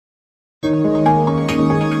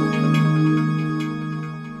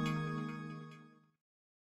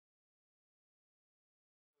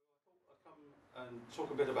talk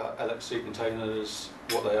a bit about LXC containers,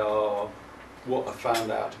 what they are, what I found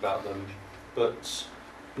out about them, but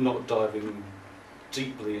not diving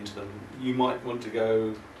deeply into them. You might want to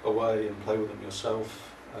go away and play with them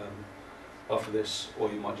yourself after this, or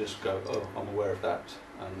you might just go, oh, I'm aware of that,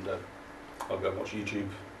 and I'll go and watch YouTube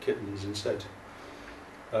kittens instead.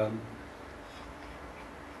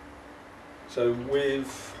 So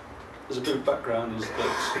there's a bit of background is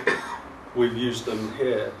that we've used them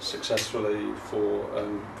here successfully for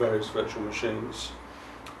various virtual machines.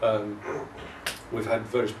 We've had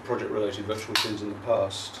various project-related virtual machines in the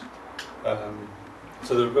past.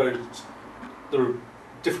 So there are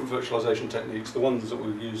different virtualization techniques. The ones that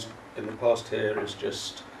we've used in the past here is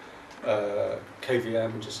just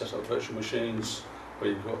KVM to set up virtual machines,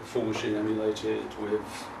 where you've got full machine emulated.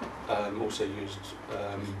 We've also used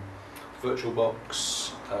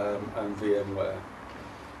VirtualBox and VMware.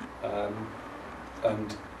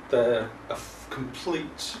 And they're a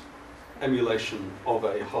complete emulation of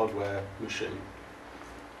a hardware machine.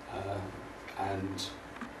 And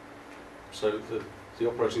so the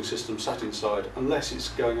operating system sat inside, unless it's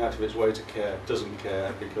going out of its way to care, doesn't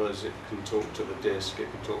care, because it can talk to the disk, it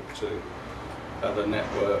can talk to the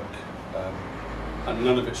network, and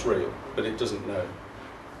none of it's real, but it doesn't know.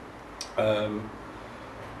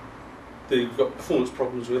 You've got performance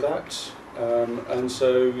problems with that, and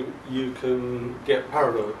so you can get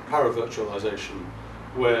power virtualization,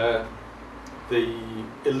 where the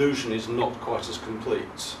illusion is not quite as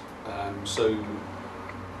complete. So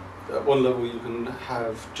at one level you can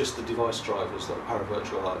have just the device drivers that are power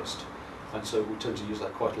virtualized, and so we tend to use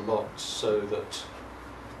that quite a lot, so that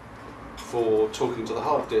for talking to the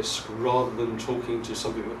hard disk, rather than talking to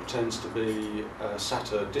something that pretends to be a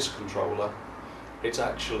SATA disk controller, it's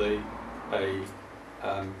actually a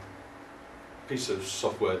piece of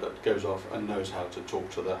software that goes off and knows how to talk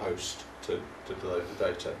to the host to load the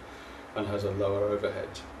data, and has a lower overhead.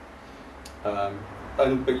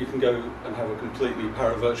 But you can go and have a completely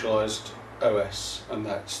para-virtualized OS, and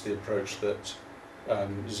that's the approach that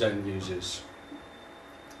Zen uses.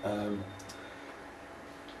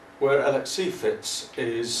 Where LXC fits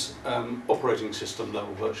is operating system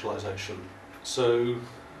level virtualization. So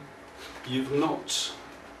you've not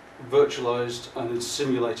virtualized and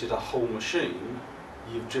simulated a whole machine,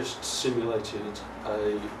 you've just simulated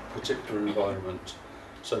a particular environment.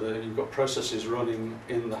 So that you've got processes running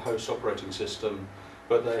in the host operating system,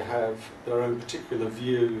 but they have their own particular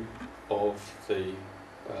view of the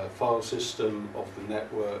file system, of the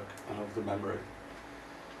network, and of the memory.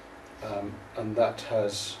 And that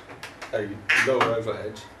has a lower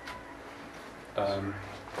overhead and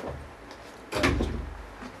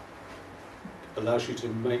allows you to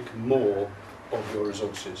make more of your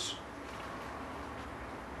resources.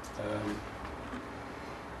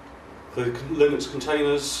 The Linux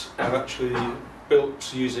containers are actually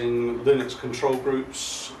built using Linux control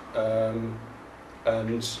groups, and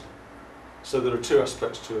so there are two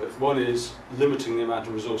aspects to it. One is limiting the amount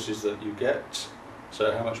of resources that you get,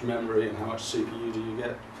 so how much memory and how much CPU do you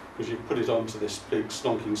get, because you put it onto this big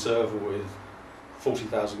stonking server with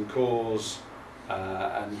 40,000 cores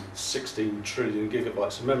and 16 trillion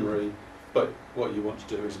gigabytes of memory, but what you want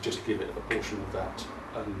to do is just give it a portion of that,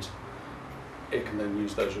 and it can then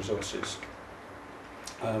use those resources.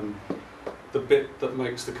 The bit that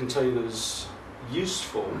makes the containers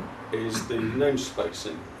useful is the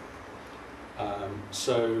namespacing.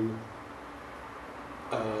 So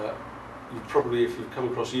you probably, if you've come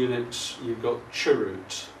across Unix, you've got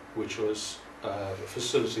chroot, which was a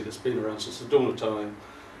facility that's been around since the dawn of time.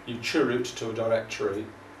 You chroot to a directory,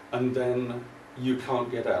 and then you can't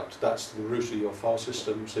get out. That's the root of your file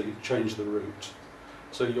system, so you change the root.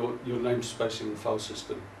 So you're namespacing the file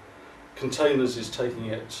system. Containers is taking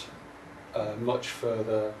it much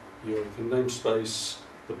further. You can namespace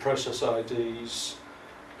the process IDs,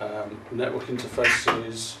 network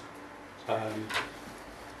interfaces,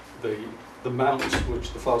 the mount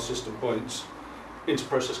which the file system points,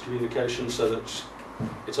 inter-process communication, so that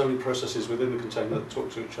it's only processes within the container that talk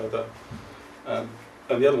to each other. And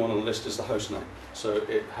the other one on the list is the host name, so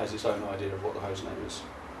it has its own idea of what the host name is.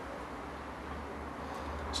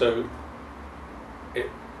 So it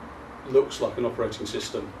looks like an operating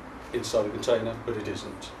system inside a container, but it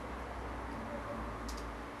isn't.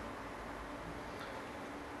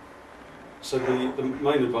 So the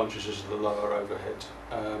main advantages are the lower overhead.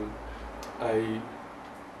 A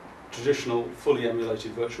traditional fully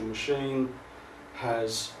emulated virtual machine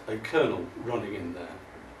has a kernel running in there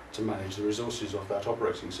to manage the resources of that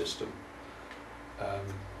operating system.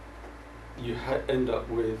 You end up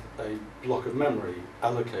with a block of memory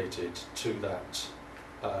allocated to that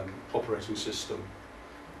operating system,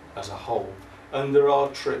 as a whole. And there are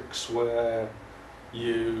tricks where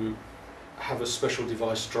you have a special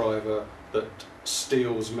device driver that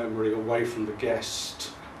steals memory away from the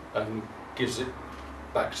guest and gives it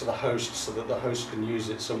back to the host so that the host can use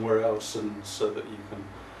it somewhere else, and so that you can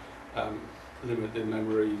limit the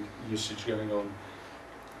memory usage going on.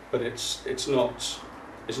 But it's not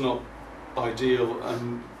ideal,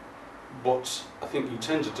 and what I think you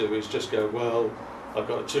tend to do is just go, well, I've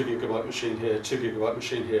got a 2 GB machine here, 2 GB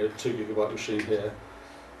machine here, 2 GB machine here,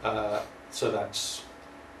 so that's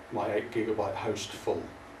my 8 GB host full,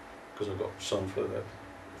 because I've got some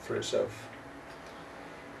for itself.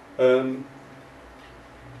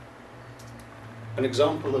 An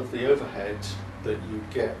example of the overhead that you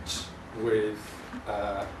get with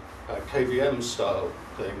a KVM style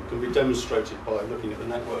thing can be demonstrated by looking at the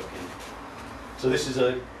networking. So this is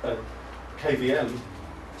a KVM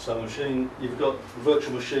style machine. You've got the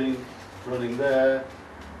virtual machine running there.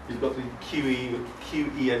 You've got the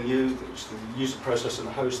QEMU, which is the user processor and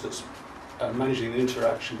the host that's managing the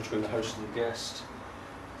interaction between the host and the guest.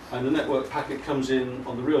 And the network packet comes in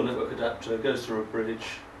on the real network adapter, goes through a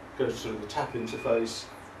bridge, goes through the tap interface,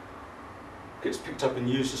 gets picked up in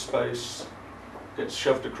user space, gets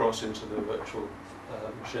shoved across into the virtual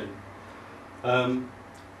machine.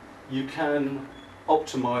 You can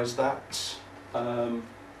optimize that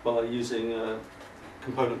by using a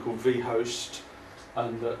component called vhost,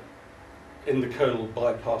 and that in the kernel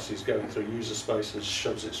bypasses going through user space and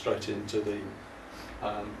shoves it straight into the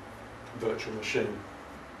virtual machine.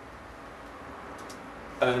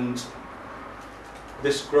 And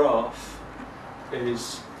this graph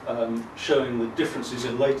is showing the differences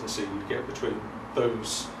in latency you get between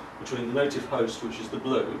the native host, which is the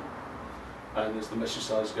blue, and as the message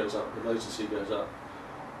size goes up, the latency goes up.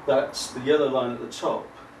 That's the yellow line at the top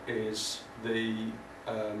is the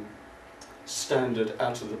standard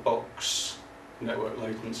out-of-the-box network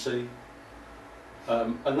latency,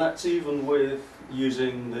 and that's even with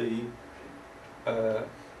using the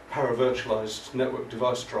para-virtualized network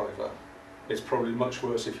device driver. It's probably much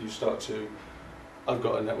worse if you start to, I've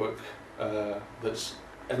got a network that's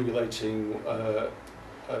emulating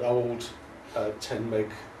an old 10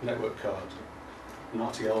 meg network card, an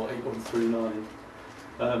RTL 8139.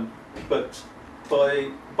 But by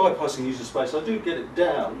bypassing user space, I do get it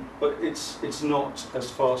down, but it's not as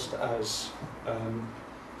fast as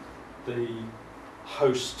the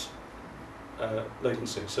host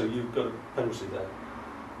latency. So you've got a penalty there.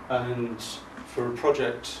 And for a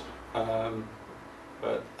project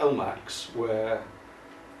LMAX, where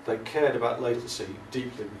they cared about latency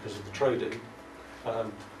deeply because of the trading,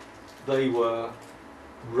 they were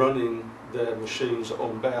running their machines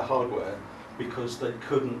on bare hardware because they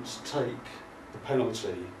couldn't take the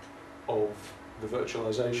penalty of the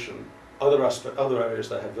virtualization. Other areas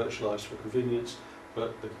they had virtualized for convenience,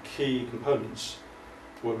 but the key components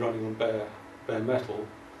were running on bare metal,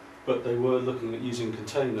 but they were looking at using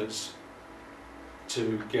containers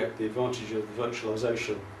to get the advantage of the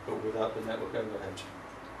virtualization, but without the network overhead.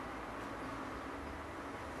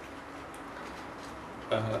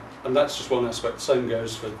 And that's just one aspect. The same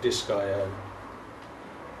goes for disk I/O.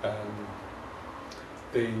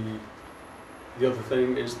 The other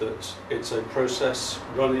thing is that it's a process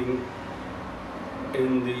running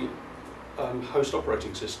in the host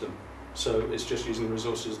operating system, so it's just using the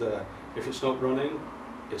resources there. If it's not running,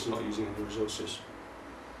 it's not using any resources.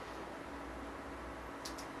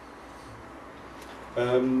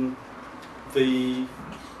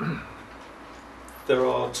 There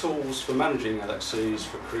are tools for managing LXCs,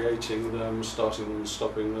 for creating them, starting them,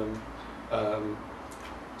 stopping them.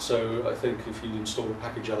 So I think if you install a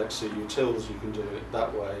package LXC utils, you can do it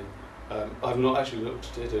that way. I've not actually looked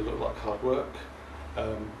at it, it looked like hard work.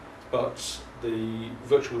 But the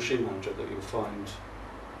virtual machine manager that you'll find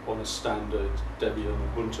on a standard Debian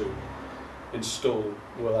Ubuntu install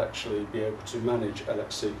will actually be able to manage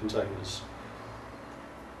LXC containers.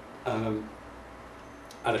 And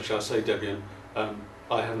actually, I say Debian,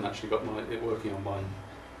 I haven't actually got it working on mine.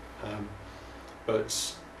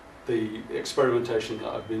 But the experimentation that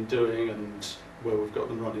I've been doing and where we've got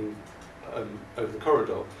them running over the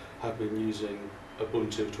corridor have been using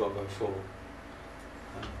Ubuntu 12.04.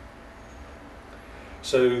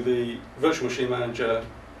 So the virtual machine manager,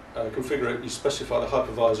 configure it, you specify the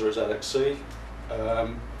hypervisor as LXC,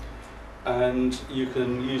 and you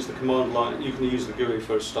can use the command line, you can use the GUI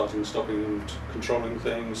for starting and stopping and controlling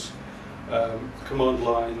things. Command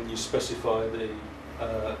line, you specify the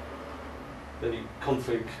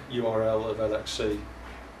config URL of LXC,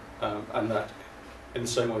 and that in the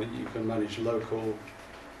same way that you can manage local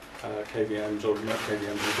KVMs or remote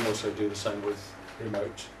KVMs, you can also do the same with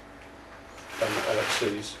remote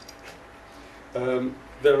LXCs.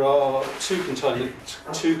 There are two container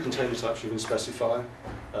types you can specify.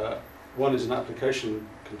 One is an application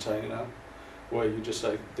container, where you just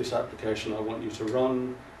say, this application I want you to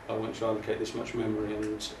run, I want you to allocate this much memory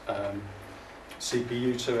and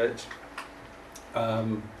CPU to it,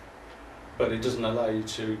 but it doesn't allow you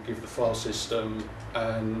to give the file system,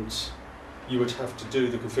 and you would have to do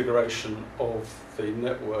the configuration of the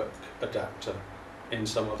network adapter in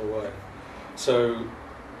some other way. So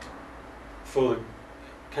for the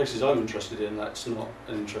cases I'm interested in, that's not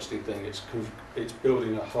an interesting thing. It's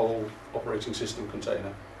building a whole operating system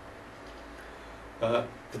container. The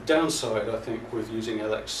downside, I think, with using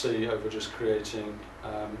LXC over just creating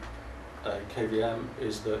a KVM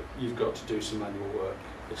is that you've got to do some manual work.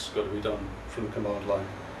 It's got to be done from the command line.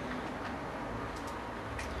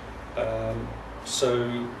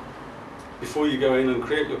 So before you go in and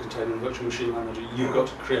create your container in Virtual Machine Manager, you've got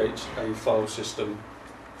to create a file system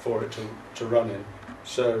for it to run in.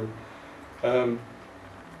 So I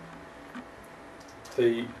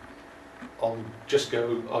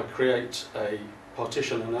create a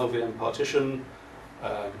partition, an LVM partition,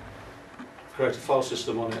 create a file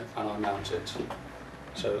system on it, and I mount it.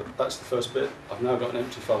 So that's the first bit. I've now got an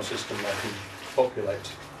empty file system that I can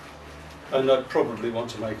populate. And I'd probably want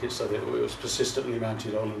to make it so that it was persistently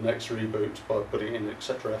mounted on the next reboot by putting in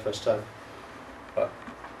etc. fs tab. But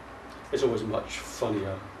it's always much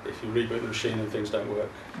funnier if you reboot the machine and things don't work.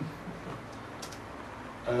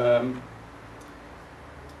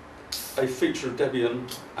 A feature of Debian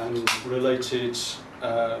and related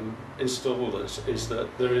installers is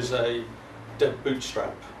that there is a deb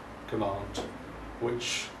bootstrap command,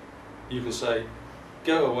 which you can say,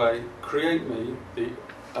 go away, create me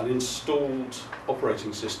an installed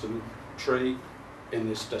operating system tree in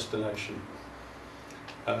this destination.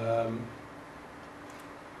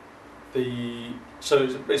 So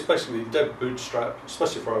it's basically deb bootstrap,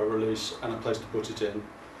 specify a release and a place to put it in.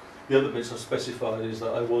 The other bits I've specified is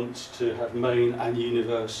that I want to have main and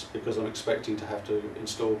universe because I'm expecting to have to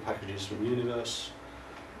install packages from universe.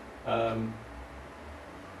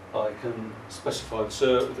 I can specify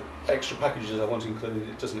the extra packages I want included.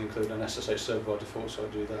 It doesn't include an SSH server by default, so I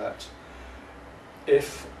do that.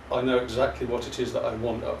 If I know exactly what it is that I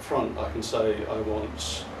want up front, I can say I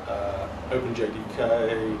want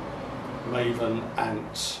OpenJDK, Maven,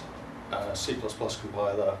 Ant, C++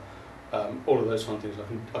 compiler, all of those fun things.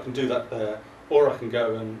 I can do that there, or I can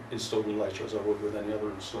go and install them later as I would with any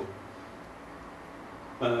other install.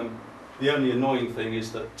 The only annoying thing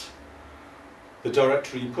is that the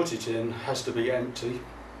directory you put it in has to be empty.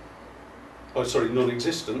 Oh, sorry,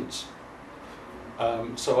 non-existent.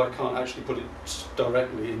 So I can't actually put it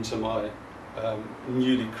directly into my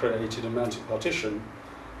newly created and mounted partition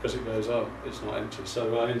because it goes, oh, it's not empty.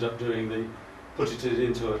 So I end up doing put it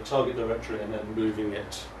into a target directory and then moving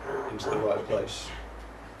it into the right place.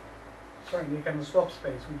 Sorry, the kind of swap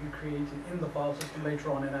space, would you create it in the file system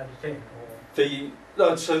later on and add it in?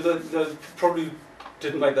 Or? So probably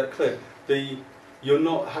didn't make that clear. You're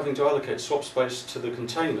not having to allocate swap space to the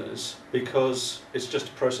containers because it's just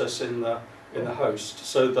a process in the host.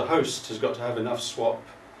 So the host has got to have enough swap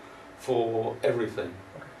for everything.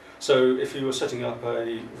 Okay. So if you were setting up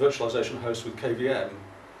a virtualization host with KVM,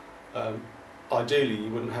 ideally you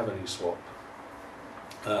wouldn't have any swap.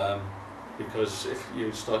 Because if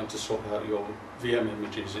you're starting to swap out your VM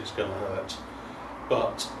images, it's going to hurt.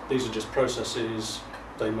 But these are just processes,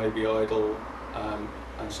 they may be idle,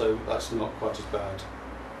 and so that's not quite as bad.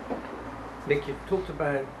 Nick, you've talked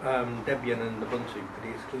about Debian and Ubuntu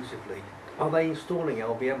pretty exclusively. Are they installing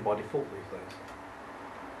LVM by default these days?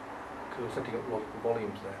 Because we're setting up logical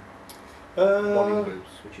volumes there. Volume groups,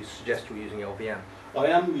 which suggests you're using LVM. I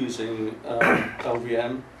am using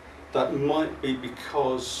LVM. That might be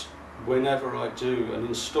because whenever I do an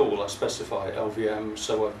install, I specify LVM,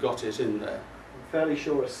 so I've got it in there. I'm fairly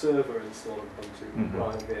sure a server installed Ubuntu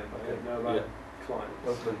by LVM. I don't know about client.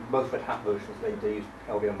 Most Red Hat versions, they use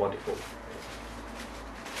LVM by default.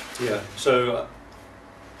 Yeah, so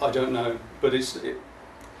I don't know, but it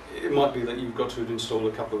might be that you've got to install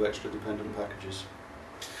a couple of extra dependent packages.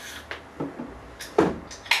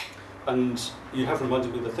 And you have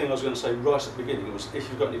reminded me, the thing I was going to say right at the beginning was, if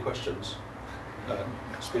you've got any questions,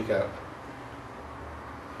 speak out.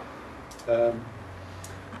 The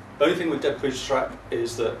only thing with deb bootstrap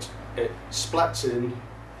is that it splats in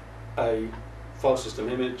a file system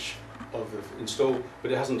image of the install,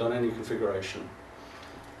 but it hasn't done any configuration.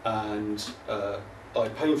 And I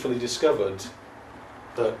painfully discovered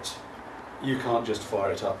that you can't just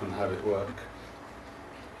fire it up and have it work.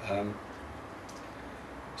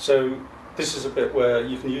 So this is a bit where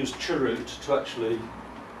you can use chroot to actually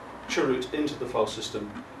chroot into the file system.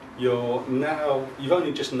 You've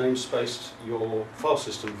only just namespaced your file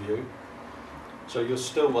system view, so you're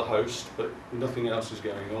still the host, but nothing else is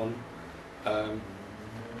going on.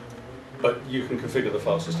 But you can configure the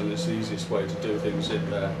file system. It's the easiest way to do things in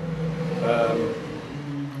there.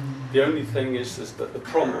 The only thing is that the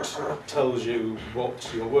prompt tells you what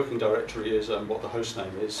your working directory is and what the host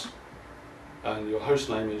name is. And your host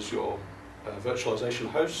name is your virtualization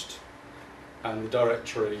host, and the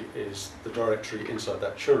directory is the directory inside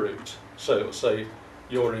that chroot. So it'll say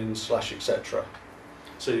you're in /etc.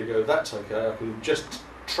 So you go, that's okay, I can just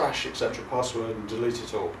trash etc. password and delete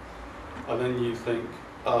it all. And then you think,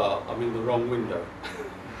 I'm in the wrong window.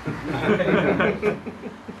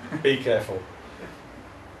 Be careful.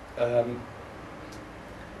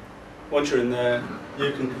 Once you're in there,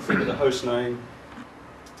 you can configure the host name,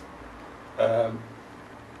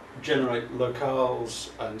 generate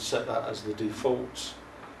locales and set that as the default,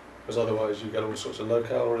 because otherwise you get all sorts of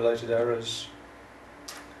locale related errors.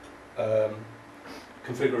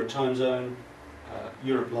 Configure a time zone.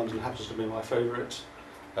 Europe, London happens to be my favourite.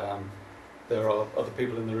 There are other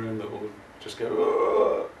people in the room that will just go,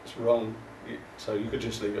 oh, it's wrong, so you could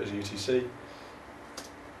just leave it as UTC.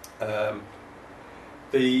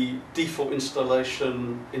 The default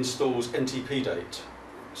installation installs NTP date,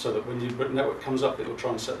 so that when your network comes up, it will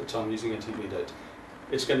try and set the time using NTP date.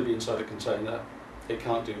 It's going to be inside a container. It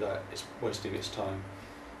can't do that. It's wasting its time.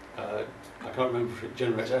 I can't remember if it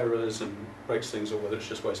generates errors and breaks things or whether it's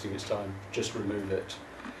just wasting its time. Just remove it.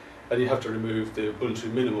 And you have to remove the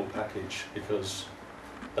Ubuntu minimal package because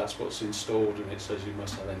that's what's installed and it says you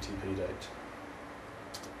must have NTP date.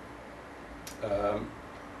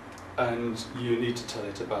 And you need to tell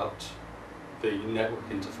it about the network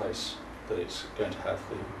interface that it's going to have,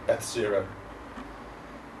 the Eth0.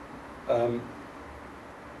 I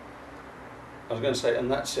was going to say, and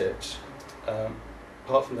that's it.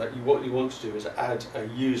 Apart from that, what you want to do is add a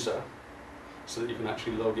user so that you can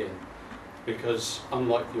actually log in. Because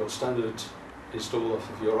unlike your standard install off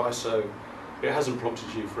of your ISO, it hasn't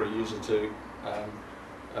prompted you for a user to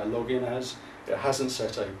log in as. It hasn't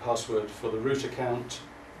set a password for the root account.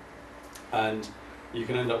 And you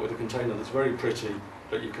can end up with a container that's very pretty,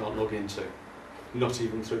 but you can't log into, not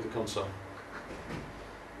even through the console.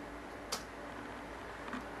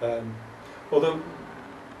 Although,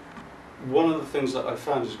 one of the things that I've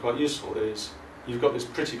found is quite useful is you've got this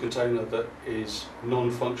pretty container that is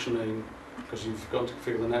non-functioning because you've forgotten to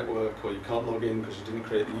configure the network, or you can't log in because you didn't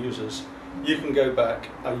create the users. You can go back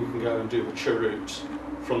and you can go and do the chroot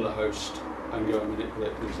from the host and go and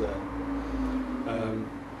manipulate things there.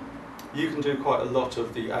 You can do quite a lot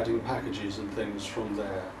of the adding packages and things from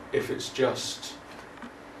there if it's just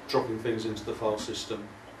dropping things into the file system.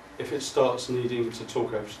 If it starts needing to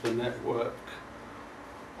talk over to the network,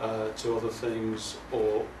 to other things,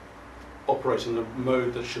 or operate in a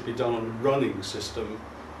mode that should be done on a running system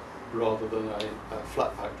rather than a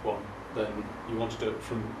flat-packed one, then you want to do it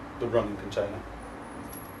from the running container.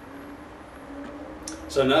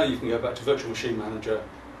 So now you can go back to Virtual Machine Manager,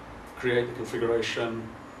 create the configuration,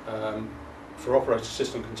 for operating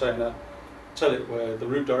system container, tell it where the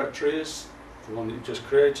root directory is, the one that you've just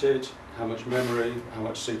created, how much memory, how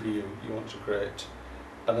much CPU you want to create,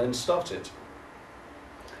 and then start it.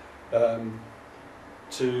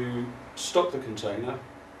 To stop the container,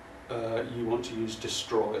 you want to use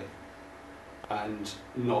destroy and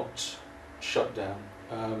not shutdown.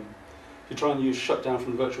 If you try and use shutdown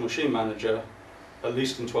from the Virtual Machine Manager, at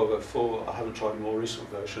least in 12.04, I haven't tried a more recent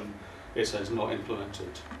version, it says not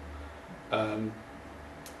implemented.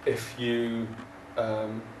 If you're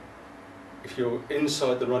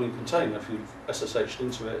inside the running container, if you've SSH'd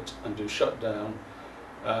into it and do shutdown,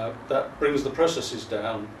 that brings the processes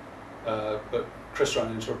down, but Chris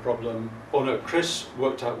ran into a problem. Oh no, Chris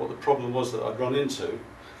worked out what the problem was that I'd run into,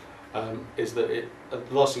 is that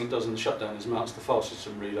the last thing it does in the shutdown is mounts the file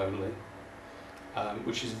system read-only,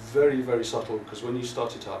 which is very, very subtle, because when you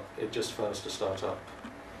start it up, it just fails to start up.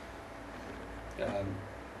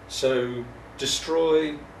 So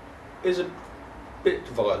destroy is a bit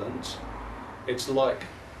violent. It's like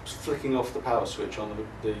flicking off the power switch on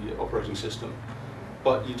the operating system,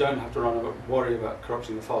 but you don't have to worry about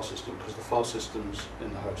corrupting the file system because the file system's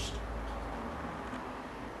in the host.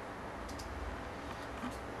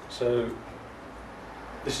 So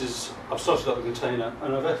this is, I've started up the container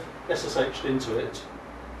and I've SSH'd into it,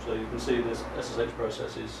 so you can see there's SSH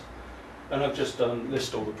processes, and I've just done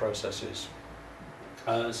list all the processes.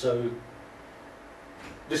 So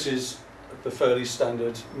this is the fairly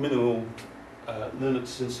standard minimal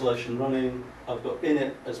Linux installation running. I've got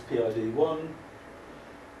init as PID1.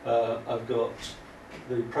 I've got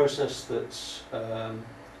the process that's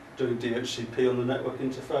doing DHCP on the network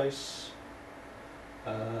interface.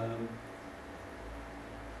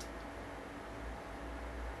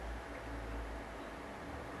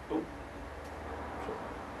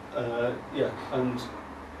 Yeah, and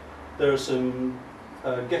there are some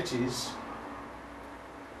getties,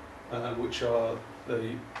 which are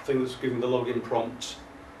the thing that's giving the login prompt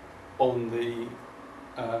on the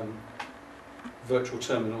virtual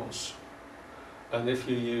terminals. And if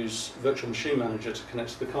you use Virtual Machine Manager to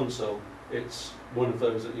connect to the console, it's one of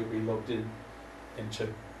those that you'll be logged into.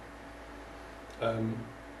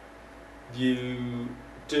 You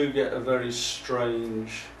do get a very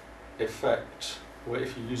strange effect where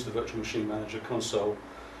if you use the Virtual Machine Manager console,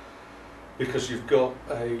 because you've got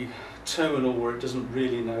a terminal where it doesn't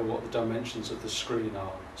really know what the dimensions of the screen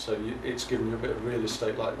are. So it's giving you a bit of real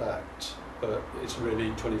estate like that, but it's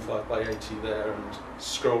really 25 by 80 there, and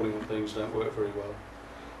scrolling and things don't work very well.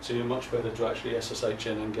 So you're much better to actually SSH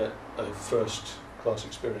in and get a first-class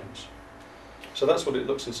experience. So that's what it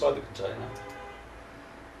looks inside the container.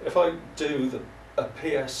 If I do a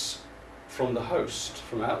PS from the host,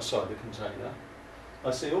 from outside the container, I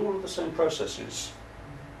see all of the same processes.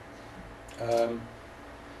 The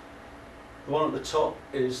one at the top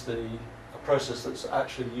is a process that's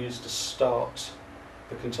actually used to start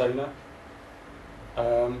the container.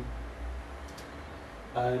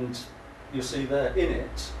 And you'll see there in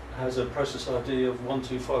it has a process ID of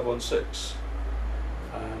 12516.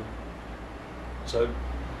 So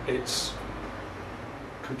it's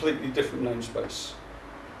completely different namespace.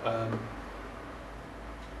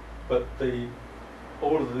 But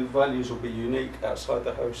all of the values will be unique outside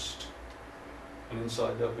the host, and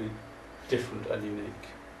inside they'll be different and unique.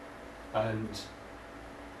 And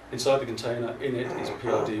inside the container, in it is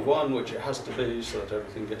PID1, which it has to be so that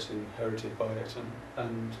everything gets inherited by it,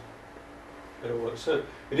 and it all works. So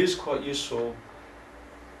it is quite useful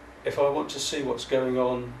if I want to see what's going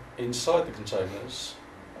on inside the containers.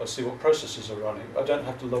 I see what processes are running. I don't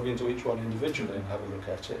have to log into each one individually and have a look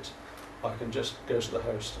at it. I can just go to the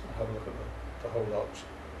host and have a look at the whole lot.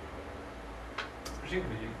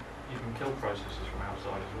 Presumably you can kill processes from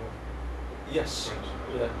outside as well. Yes.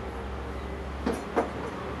 Yeah.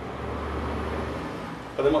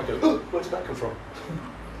 But they might go, oh, where did that come from?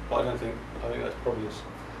 But I think that's probably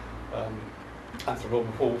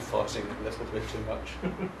anthropomorphic fighting a little bit too much.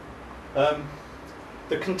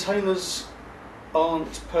 The containers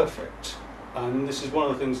aren't perfect, and this is one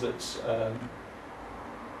of the things that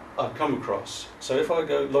I've come across. So if I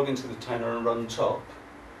go log into the container and run top,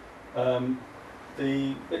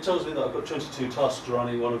 it tells me that I've got 22 tasks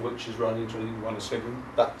running, one of which is running, 21 is sleeping.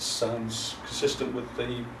 That sounds consistent with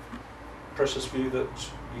the process view that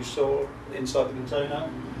you saw inside the container.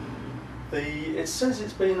 It says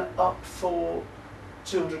it's been up for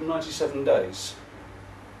 297 days.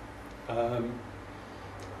 It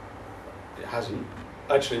hasn't.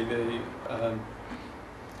 Actually, I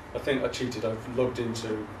think I cheated. I've logged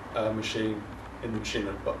into a machine in the machine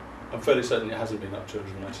room, but I'm fairly certain it hasn't been up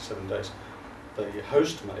 297 days. The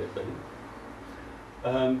host may have been.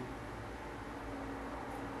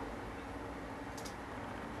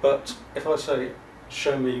 But if I say,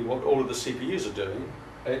 show me what all of the CPUs are doing,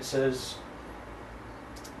 it says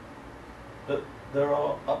that there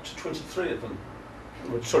are up to 23 of them.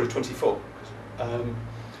 Sorry, 24.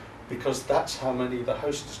 Because that's how many the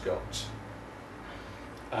host has got.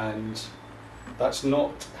 And that's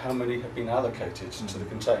not how many have been allocated to the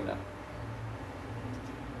container.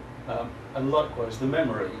 And likewise, the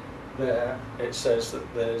memory there, it says that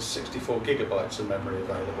there's 64 gigabytes of memory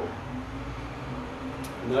available.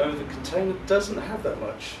 No, the container doesn't have that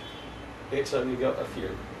much. It's only got a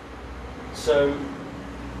few. So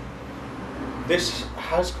this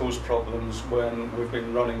has caused problems when we've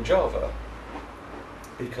been running Java,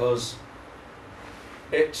 because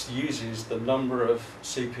it uses the number of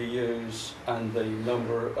CPUs and the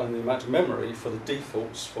amount of memory for the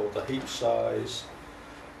defaults for the heap size.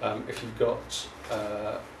 If you've got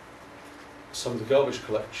some of the garbage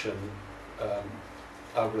collection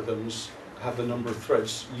algorithms have the number of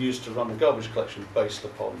threads used to run the garbage collection based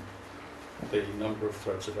upon the number of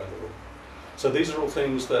threads available. So these are all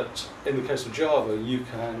things that, in the case of Java, you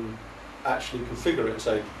can actually configure it and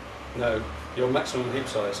say, no, your maximum heap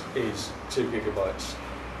size is 2 gigabytes.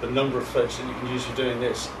 The number of threads that you can use for doing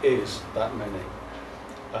this is that many.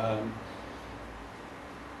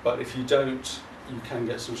 But if you don't, you can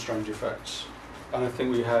get some strange effects. And I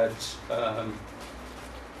think we had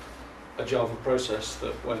a Java process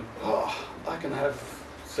that went, oh, I can have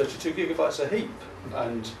 32 gigabytes a heap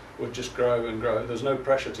and would just grow and grow. There's no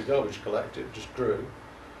pressure to garbage collect, it just grew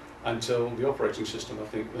until the operating system, I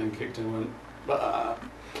think, then kicked in and went,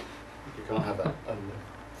 you can't have that, and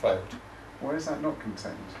failed. Why is that not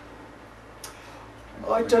contained?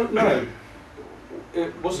 I don't know.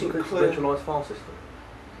 It wasn't It's a clear. virtualised file system.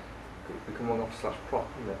 We can run off /proc,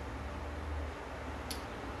 isn't it?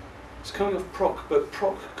 It's coming off proc, but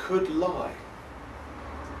proc could lie.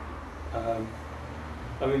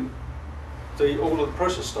 I mean, all of the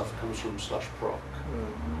process stuff comes from /proc.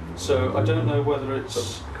 So I don't know whether it's. But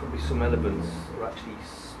there could be some elements that actually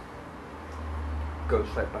go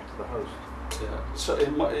straight back to the host. Yeah. So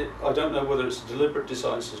I don't know whether it's a deliberate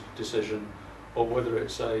decision or whether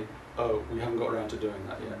it's we haven't got around to doing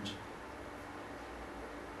that yet.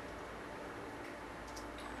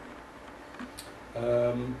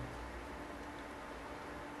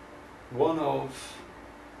 One of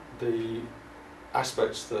the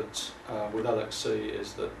aspects that with LXC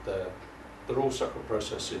is that they're all separate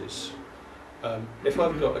processes. If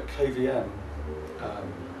I've got a KVM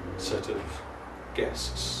set of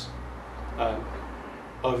guests,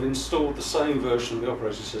 I've installed the same version of the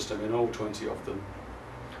operating system in all 20 of them.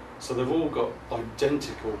 So they've all got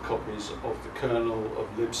identical copies of the kernel, of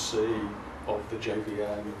LibC, of the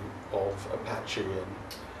JVM, of Apache,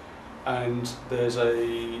 and there's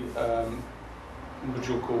a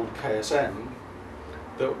module called KSM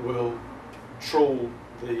that will trawl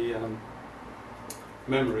the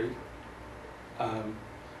memory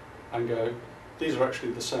and go, these are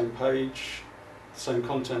actually the same page, the same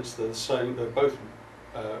contents, they're the same, they're both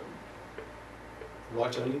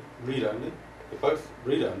write-only, read-only, they're both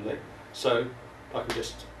read-only, so I can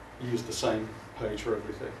just use the same page for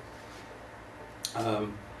everything.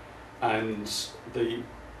 And the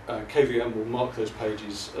KVM will mark those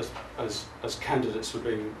pages as candidates for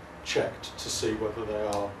being checked to see whether they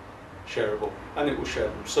are shareable, and it will share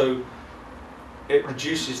them. So it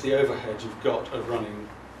reduces the overhead you've got of running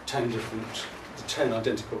 10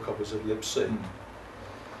 identical copies of LibC.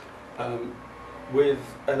 With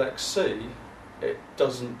LXC, it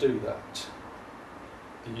doesn't do that.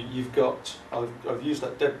 You've got, I've used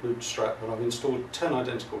that dev bootstrap, and I've installed 10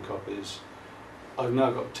 identical copies. I've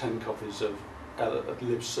now got 10 copies of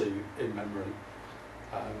LibC in memory.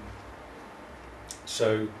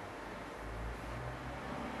 So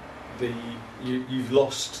you've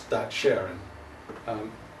lost that sharing.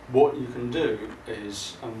 What you can do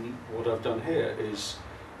is, what I've done here is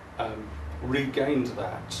regained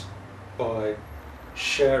that by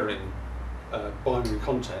sharing binary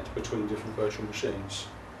content between different virtual machines.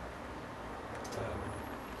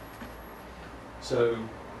 So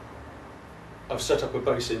I've set up a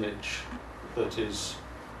base image that is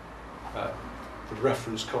the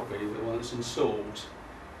reference copy, the one that's installed,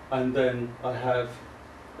 and then I have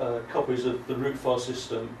copies of the root file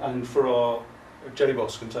system, and for our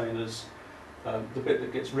JBoss containers, the bit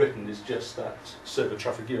that gets written is just that server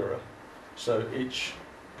trafigura. So each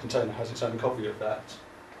container has its own copy of that.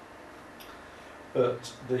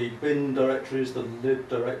 But the bin directories, the lib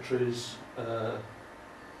directories,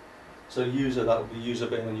 so user, that would be user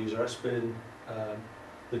bin and user sbin,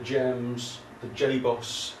 the gems, the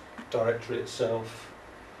JBoss directory itself,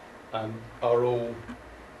 are all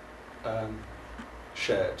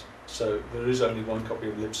shared. So there is only one copy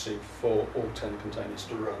of libc for all 10 containers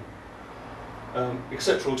to run.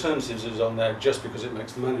 Except for alternatives is on there just because it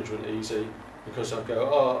makes the management easy, because I go,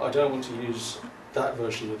 oh, I don't want to use that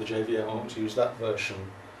version of the JVM, I want to use that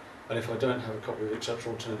version, and if I don't have a copy of except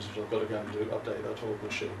for alternatives, I've got to go and update that to all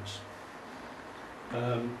machines.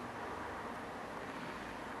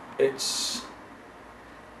 It's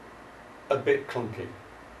a bit clunky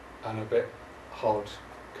and a bit hard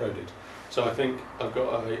coded. So I think I've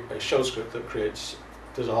got a shell script that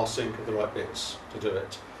does a rsync of the right bits to do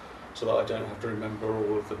it, so that I don't have to remember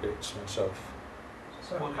all of the bits myself.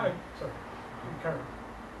 So, What- sorry, carry on.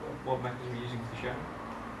 What method are you using for the sharing?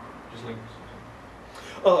 Just links?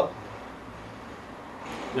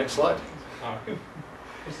 Next slide. Oh, okay.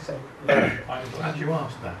 Just to say, Glad you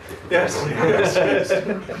asked that. Yes.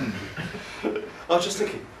 I was just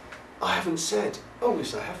thinking, I haven't said. Oh,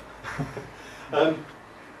 yes, I have.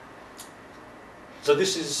 So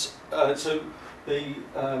this is so the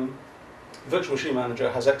virtual machine manager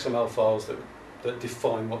has XML files that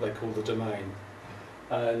define what they call the domain,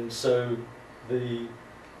 and so the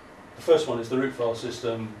first one is the root file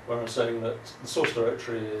system, where I'm saying that the source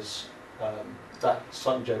directory is that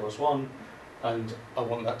slightly JBoss1, and I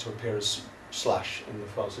want that to appear as / in the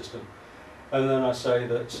file system. And then I say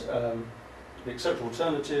that the acceptable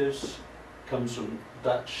alternatives comes from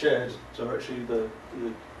that shared directory, the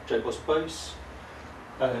JBoss base,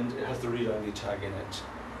 and it has the read-only tag in it.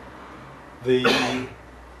 The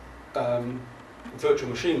virtual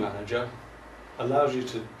machine manager allows you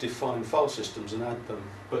to define file systems and add them,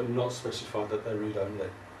 but not specify that they're read-only.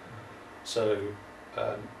 So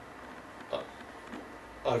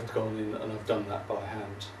I've gone in and I've done that by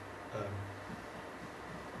hand.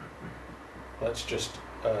 That's just,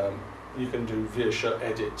 you can do via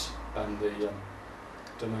edit and the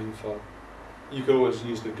domain file. You could always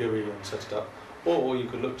use the GUI and set it up, or you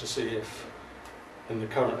could look to see if in the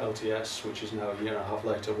current LTS, which is now a year and a half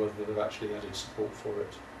later, whether they've actually added support for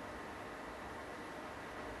it.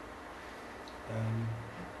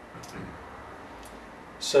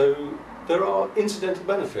 So there are incidental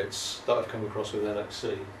benefits that I've come across with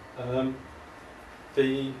LXC.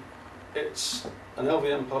 It's an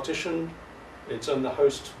LVM partition, it's on the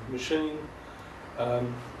host machine. The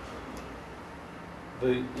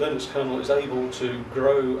Linux kernel is able to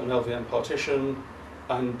grow an LVM partition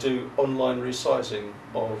and do online resizing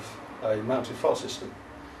of a mounted file system.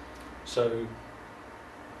 So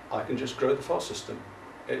I can just grow the file system.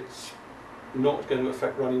 It's not going to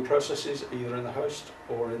affect running processes either in the host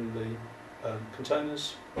or in the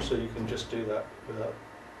containers, so you can just do that without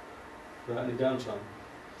any downtime.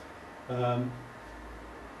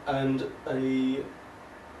 And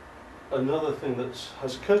another thing that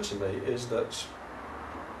has occurred to me is that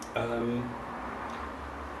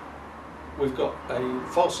we've got a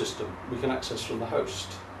file system we can access from the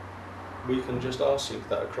host. We can just rsync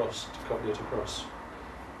that across, to copy it across,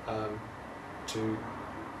 to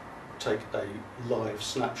take a live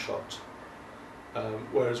snapshot.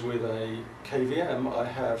 Whereas with a KVM, I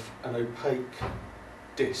have an opaque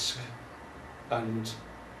disk, and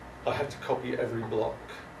I have to copy every block.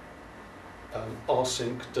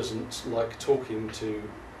 rsync doesn't like talking to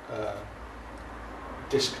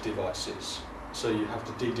disk devices, so you have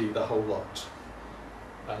to DD the whole lot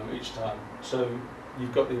each time. So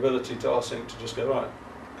you've got the ability to rsync to just go, right,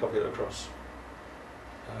 copy it across.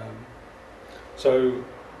 So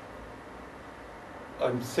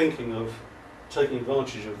I'm thinking of taking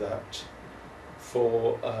advantage of that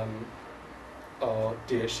for our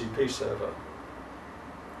DHCP server.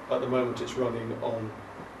 At the moment it's running on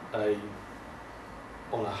a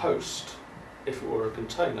host. If it were a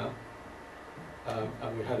container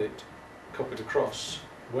and we had it copied across,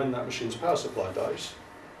 when that machine's power supply dies,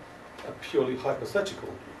 a purely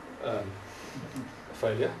hypothetical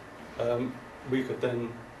failure, we could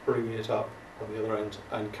then bring it up on the other end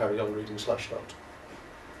and carry on reading /dot.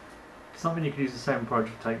 Something you could use the same approach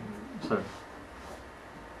for taking, so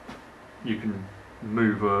you can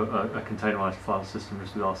move a containerized file system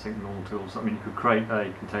just with rsync and normal tools. I mean, you could create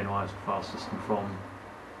a containerized file system from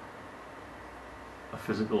a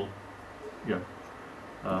physical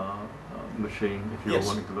machine if you're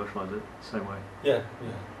wanting to virtualize it the same way. Yeah.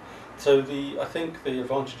 So I think the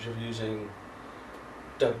advantage of using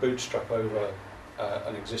Dev Bootstrap over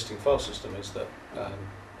an existing file system is that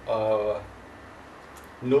our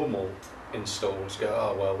normal installs go,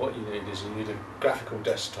 oh well, what you need is you need a graphical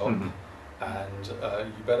desktop, and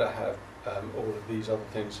you better have all of these other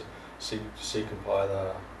things, C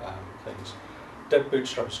compiler things. Dev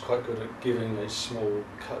Bootstrap is quite good at giving a small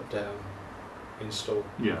cut down install.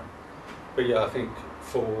 Yeah. But yeah, I think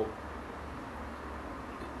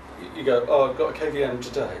you go, oh, I've got a KVM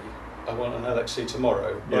today, I want an LXC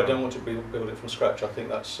tomorrow, but I don't want to build it from scratch. I think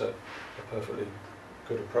that's a perfectly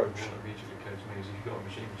good approach. What immediately occurs to me is if you've got a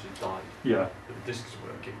machine which has died, but the disk is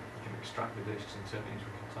working, you can extract the disks and turn it into a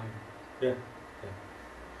container. Yeah.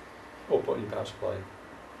 Or put in power supply.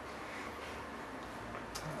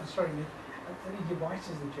 Sorry, Nick, any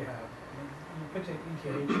devices that you have, you put an ETH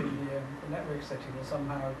in the network setting and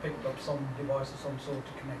somehow picked up some device of some sort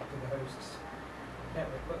to connect to the host's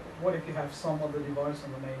network, but what if you have some other device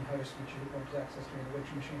on the main host which you want to access through the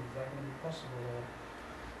virtual machine? Is that going to be possible? Or,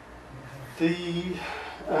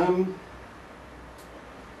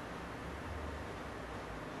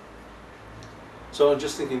 So I'm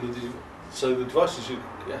just thinking, so the devices you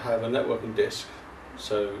have a networking disk,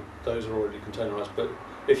 so those are already containerized, but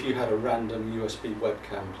if you had a random USB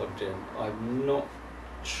webcam plugged in, I'm not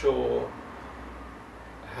sure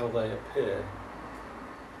how they appear.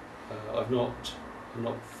 I've not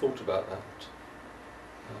thought about that.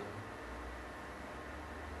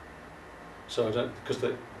 So I don't, because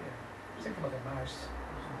they... think about a mouse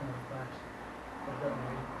or something like that.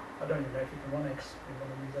 I don't know if you can run X in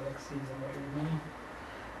one of these LXCs and what you need.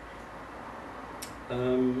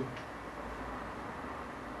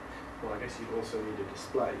 Well, I guess you'd also need a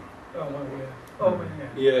display. Oh, well,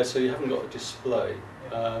 yeah. Yeah, so you haven't got a display.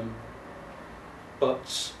 Yeah.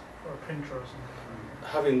 But or a printer or something.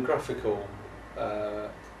 Having graphical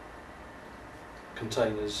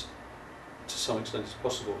containers to some extent as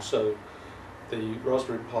possible. So the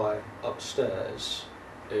Raspberry Pi upstairs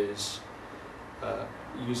is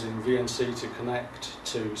using VNC to connect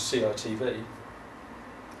to CITV,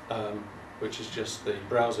 which is just the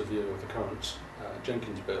browser view of the current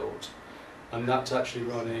Jenkins build, and that's actually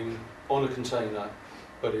running on a container,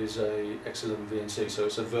 but is a X11 VNC, so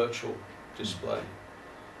it's a virtual display.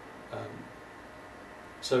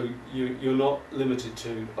 So you're not limited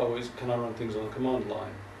to, can I run things on a command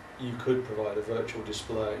line? You could provide a virtual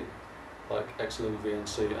display like X11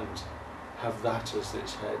 VNC and have that as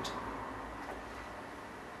its head.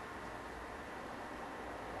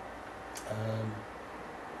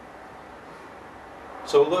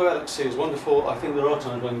 So although LXC is wonderful, I think there are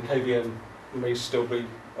times when KVM may still be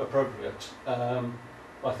appropriate.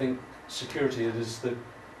 I think security is the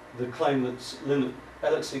claim that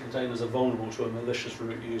LXC containers are vulnerable to a malicious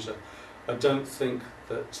root user. I don't think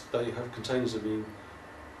that containers have been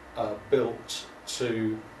built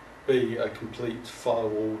to be a complete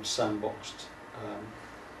firewalled, sandboxed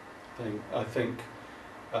thing. I think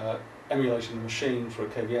emulating the machine for a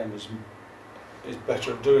KVM is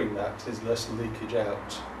better at doing that. There's less leakage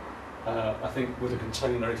out. I think with a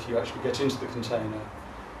container, if you actually get into the container,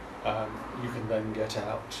 you can then get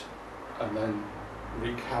out and then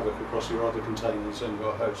wreak havoc across your other containers and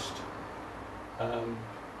your host.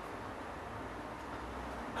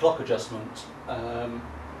 Clock adjustment.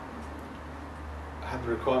 Had the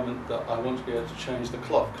requirement that I want to be able to change the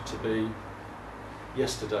clock to be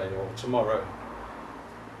yesterday or tomorrow.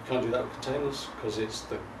 You can't do that with containers because it's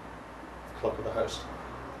the clock of the host.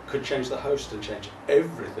 Could change the host and change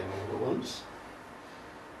everything all at once.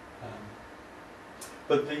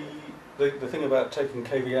 But the thing about taking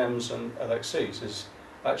KVMs and LXCs is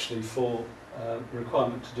actually for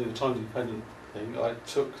requirement to do the time-dependent thing, I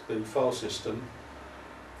took the file system,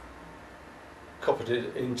 copied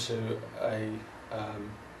it into a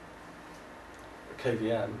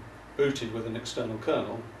KVM, booted with an external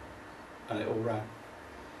kernel, and it all ran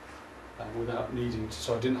without needing to,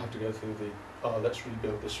 so I didn't have to go through the, let's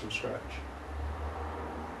rebuild this from scratch.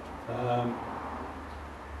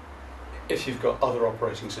 If you've got other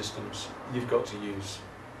operating systems, you've got to use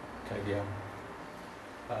KVM.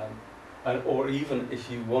 Or even if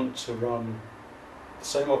you want to run the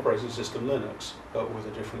same operating system, Linux, but with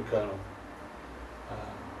a different kernel.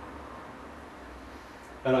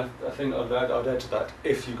 And I think I'd add to that,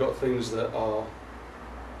 if you've got things that are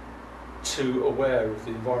too aware of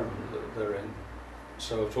the environment that they're in.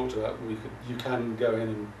 So I've talked about you can go in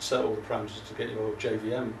and set all the parameters to get your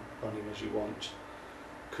JVM running as you want.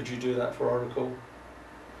 Could you do that for Oracle?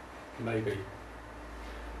 Maybe.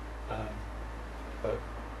 But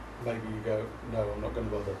maybe you go, no, I'm not going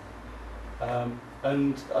to bother.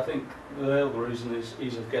 And I think the other reason is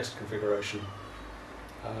ease of guest configuration.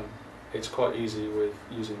 It's quite easy with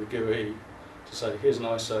using the GUI to say, here's an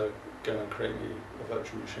ISO, go and create me a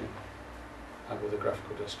virtual machine with a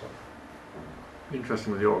graphical desktop.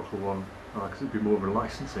 Interesting with the Oracle one, because it'd be more of a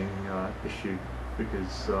licensing issue,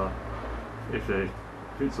 because if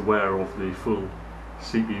it's aware of the full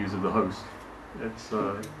CPUs of the host, it's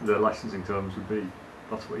the licensing terms would be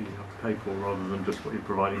that's what you have to pay for rather than just what you're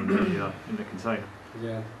providing in the container.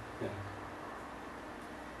 Yeah, yeah.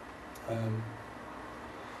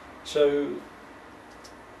 So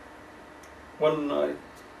when I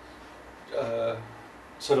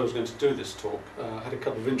said I was going to do this talk, I had a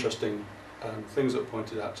couple of interesting things that were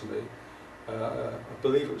pointed out to me. I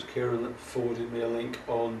believe it was Kieran that forwarded me a link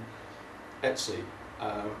on Etsy.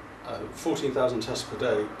 14,000 tests per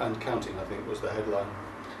day and counting, I think, was the headline.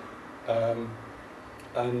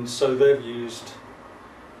 And so they've used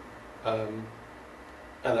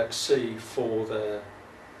LXC for their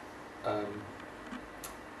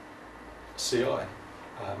CI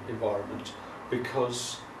environment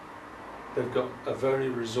because they've got a very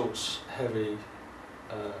resource-heavy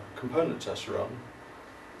component test run,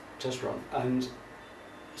 and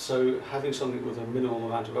so having something with a minimal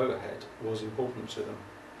amount of overhead was important to them.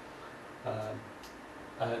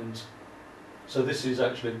 And so this is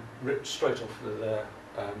actually ripped straight off of their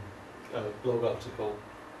blog article.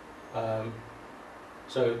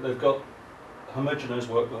 So they've got homogeneous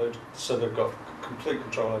workload, so they've got complete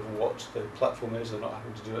control over what the platform is. They're not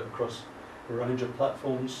having to do it across a range of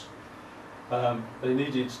platforms. They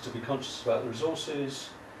needed to be conscious about the resources,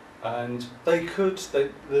 and they could. So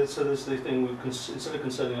there's the thing with instead of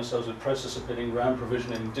concerning ourselves with processor pinning, RAM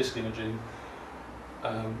provisioning, disk imaging,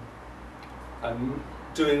 and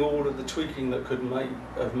doing all of the tweaking that could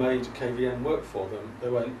have made KVM work for them, they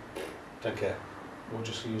went, don't care. We'll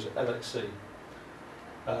just use LXC.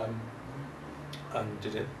 and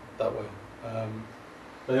did it that way.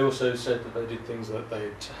 They also said that they did things that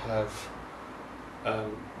they'd have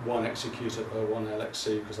one executor per one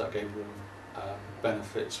LXC because that gave them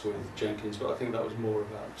benefits with Jenkins, but I think that was more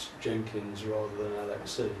about Jenkins rather than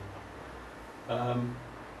LXC.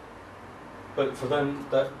 But for them,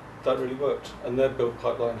 that really worked, and their build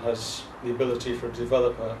pipeline has the ability for a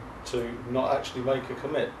developer to not actually make a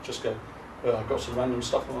commit, just go, well, I've got some random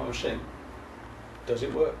stuff on my machine. Does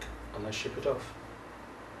it work? And they ship it off.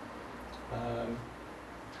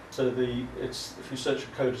 So if you search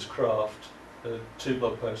for Coders Craft, the 2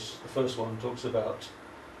 blog posts, the first one talks about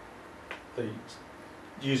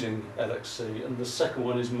using LXC, and the second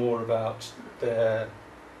one is more about their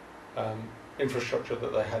infrastructure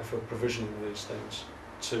that they had for provisioning these things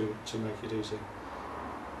to make it easy.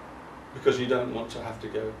 Because you don't want to have to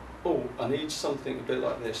go, oh, I need something a bit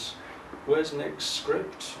like this. Where's Nick's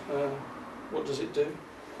script? What does it do?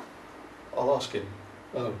 I'll ask him.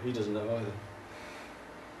 Oh, he doesn't know either.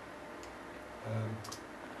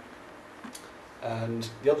 And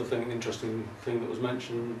the other thing, interesting thing that was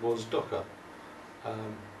mentioned was Docker.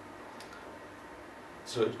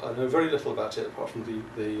 So I know very little about it apart from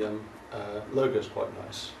the logo's quite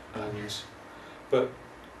nice. But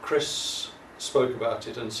Chris spoke about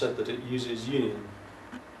it and said that it uses Union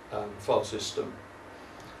file system.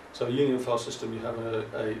 So a Union file system, you have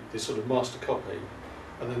this sort of master copy,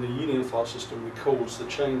 and then the Union file system records the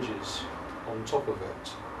changes on top of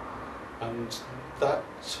it. And that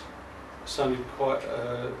sounded quite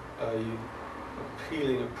a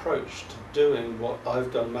appealing approach to doing what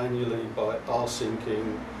I've done manually by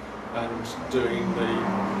rsyncing and doing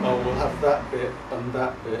oh, we'll have that bit and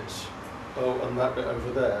that bit, oh, and that bit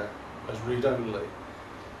over there as read-only.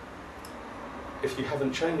 If you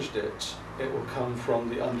haven't changed it, it will come from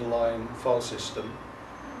the underlying file system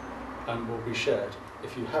and will be shared.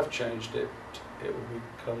 If you have changed it, it will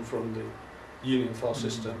come from the Union file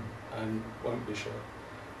system and won't be shared.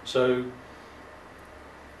 So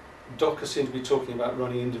Docker seems to be talking about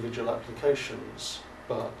running individual applications,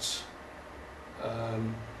 but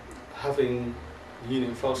having the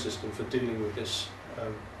Union file system for dealing with this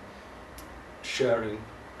sharing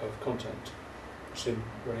of content seemed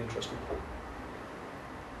very interesting.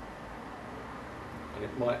 And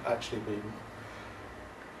it might actually be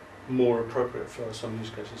more appropriate for some use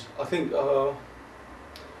cases. I think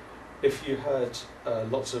if you had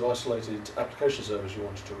lots of isolated application servers you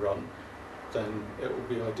wanted to run, then it would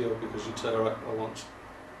be ideal because you'd say, all right, I want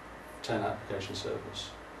 10 application servers.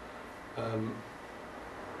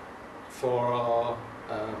 For our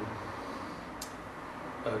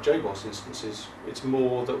JBoss instances, it's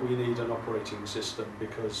more that we need an operating system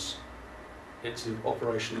because its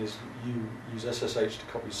operation is you use SSH to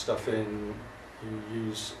copy stuff in, you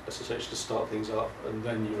use SSH to start things up, and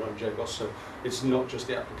then you run JBoss. So it's not just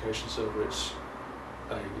the application server, it's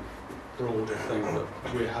a broader thing that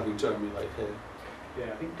we're having to emulate here.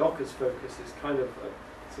 Yeah, I think Docker's focus is kind of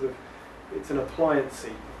it's an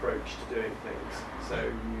appliancey approach to doing things. So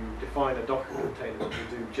you define a Docker container that will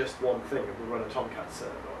do just one thing. It will run a Tomcat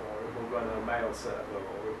server, or it will run a mail server,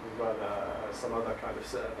 or it will run some other kind of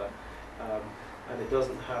server. And it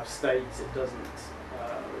doesn't have states, it doesn't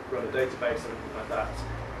run a database or anything like that.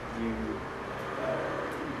 You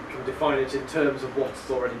can define it in terms of what's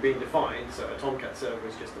already been defined. So a Tomcat server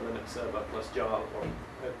is just a Linux server plus Java, or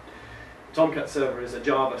a Tomcat server is a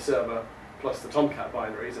Java server plus the Tomcat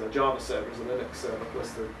binaries, and a Java server is a Linux server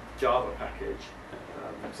plus the Java package.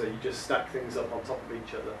 So you just stack things up on top of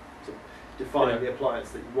each other to define the appliance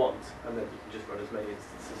that you want, and then you can just run as many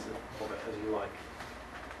instances of it as you like.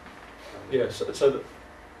 Yes, so that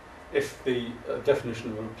if the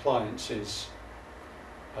definition of an appliance is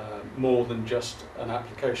more than just an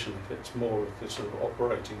application, if it's more of the sort of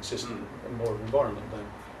operating system and more of an environment, then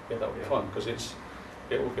yeah, that would be fine, because it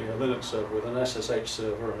will be a Linux server with an SSH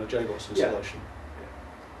server and a JBoss installation.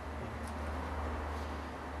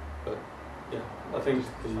 But yeah, I think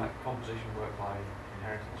does that composition work by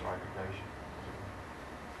inheritance or aggregation?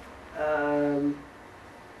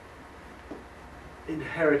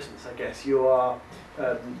 Inheritance, I guess. You are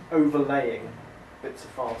overlaying bits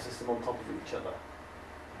of file system on top of each other.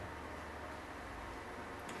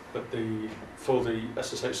 But for the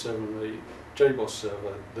SSH server and the JBoss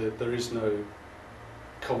server, there is no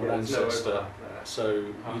common ancestor,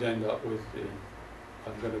 so you'd end up with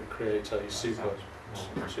I'm going to create a super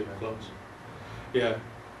class. Yeah,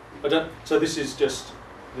 so this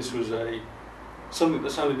was something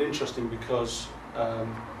that sounded interesting because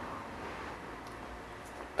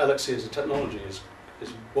LXC as a technology is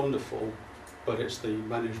wonderful, but it's the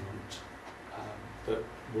management that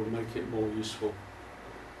will make it more useful.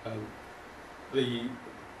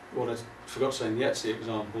 what I forgot to say in the Etsy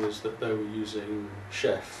example is that they were using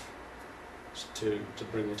Chef to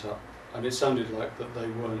bring it up, and it sounded like that they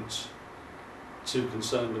weren't too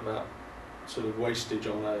concerned about sort of wastage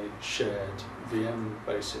on a shared VM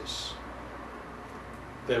basis.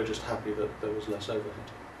 They were just happy that there was less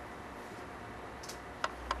overhead.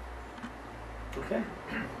 Okay.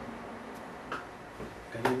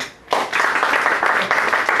 Any?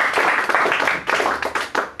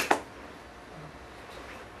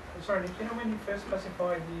 Sorry, Nick, you know when you first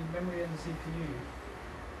specified the memory and the CPU,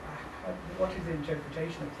 what is the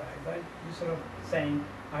interpretation of that? Is that you sort of saying,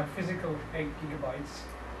 I have physical 8 gigabytes,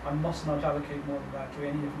 I must not allocate more than that to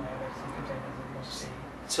any of my LXC containers, it must be...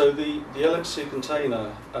 So the LXC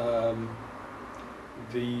container,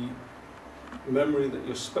 the memory that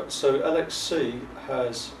you're... so LXC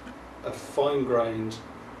has a fine-grained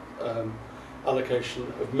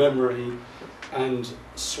allocation of memory and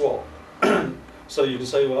swap. So you can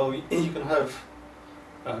say, well, you can have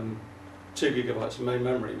 2 gigabytes of main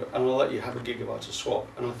memory, and I'll let you have a gigabyte of swap.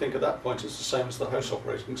 And I think at that point it's the same as the host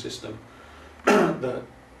operating system. That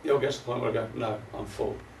you'll get to the point where I go, no, I'm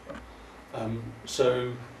full.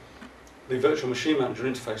 So the virtual machine manager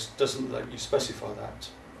interface doesn't let you specify that.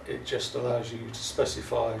 It just allows you to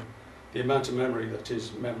specify the amount of memory that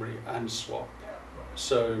is memory and swap.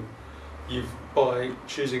 So by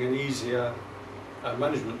choosing an easier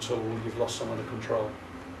management tool, you've lost some of the control.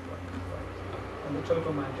 And the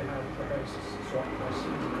total manager has the host swap plus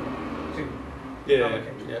 2. Yeah.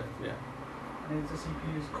 And it's the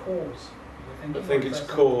CPU's cores. I think it's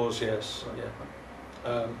cores, yes.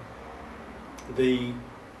 Yeah.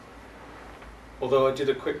 Although I did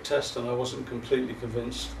a quick test and I wasn't completely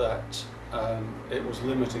convinced that it was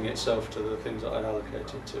limiting itself to the things that I'd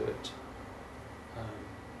allocated to it.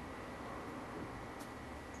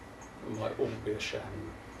 It might all be a sham.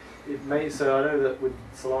 It may, so I know that with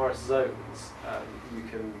Solaris zones, you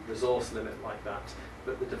can resource limit like that,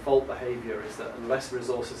 but the default behaviour is that unless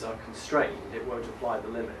resources are constrained, it won't apply the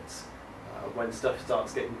limits. When stuff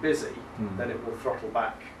starts getting busy, then it will throttle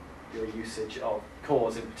back your usage of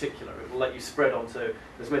cores in particular. It will let you spread onto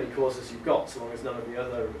as many cores as you've got, so long as none of the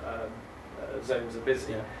other zones are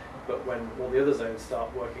busy. Yeah. But when all the other zones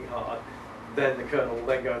start working hard, then the kernel will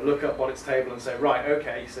then go and look up on its table and say, right,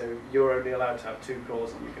 okay, so you're only allowed to have 2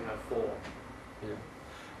 cores and you can have 4.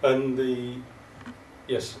 Yeah. And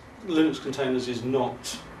yes, Linux containers is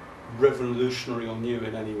not revolutionary or new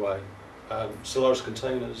in any way. Solaris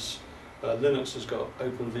containers, Linux has got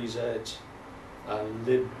OpenVZ,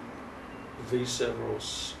 libvserver or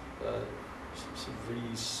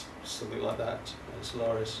V's, something like that.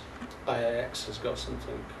 Solaris IAX has got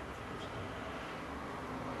something.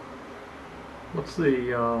 What's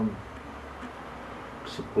the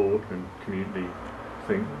support and community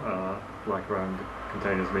thing like around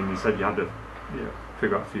containers? I mean, you said you had to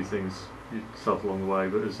figure out a few things yourself along the way,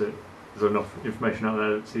 but is there enough information out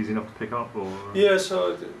there that's easy enough to pick up? Or yeah,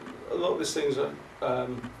 so a lot of these things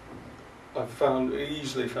I've found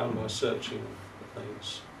easily found by searching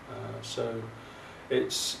things. So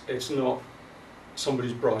it's not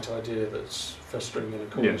somebody's bright idea that's festering in a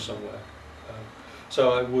corner somewhere.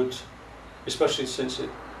 So I would, especially since it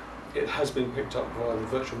has been picked up by the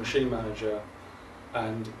virtual machine manager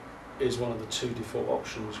and is one of the 2 default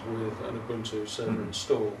options with an Ubuntu server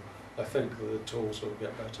install, I think that the tools will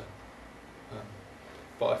get better.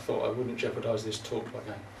 But I thought I wouldn't jeopardise this talk by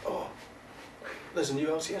going, oh, there's a new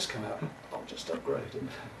LCS come out, I'll just upgrade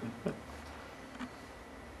it.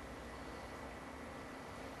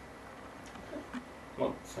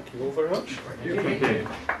 Well, thank you all very much. Thank you.